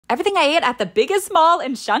everything I ate at the biggest mall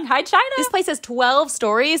in Shanghai, China. This place has 12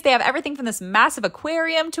 stories. They have everything from this massive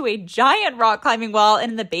aquarium to a giant rock climbing wall,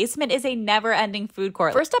 and in the basement is a never-ending food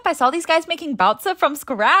court. First up, I saw these guys making baozi from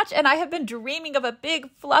scratch, and I have been dreaming of a big,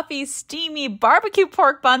 fluffy, steamy barbecue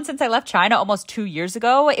pork bun since I left China almost 2 years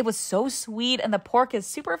ago. It was so sweet, and the pork is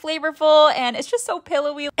super flavorful, and it's just so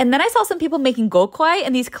pillowy. And then I saw some people making gokwai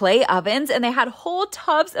in these clay ovens, and they had whole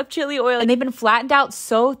tubs of chili oil, and they've been flattened out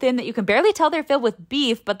so thin that you can barely tell they're filled with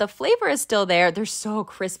beef, but the flavor is still there. They're so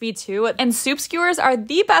crispy too. And soup skewers are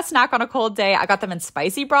the best snack on a cold day. I got them in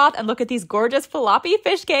spicy broth, and look at these gorgeous falafel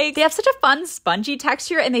fish cakes. They have such a fun spongy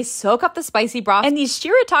texture, and they soak up the spicy broth. And these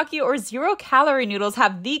shirataki or 0-calorie noodles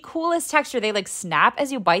have the coolest texture. They like snap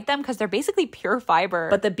as you bite them because they're basically pure fiber.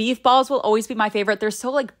 But the beef balls will always be my favorite. They're so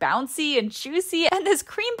like bouncy and juicy. And this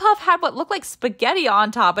cream puff had what looked like spaghetti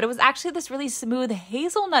on top, but it was actually this really smooth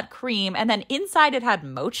hazelnut cream. And then inside it had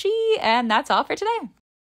mochi. And that's all for today.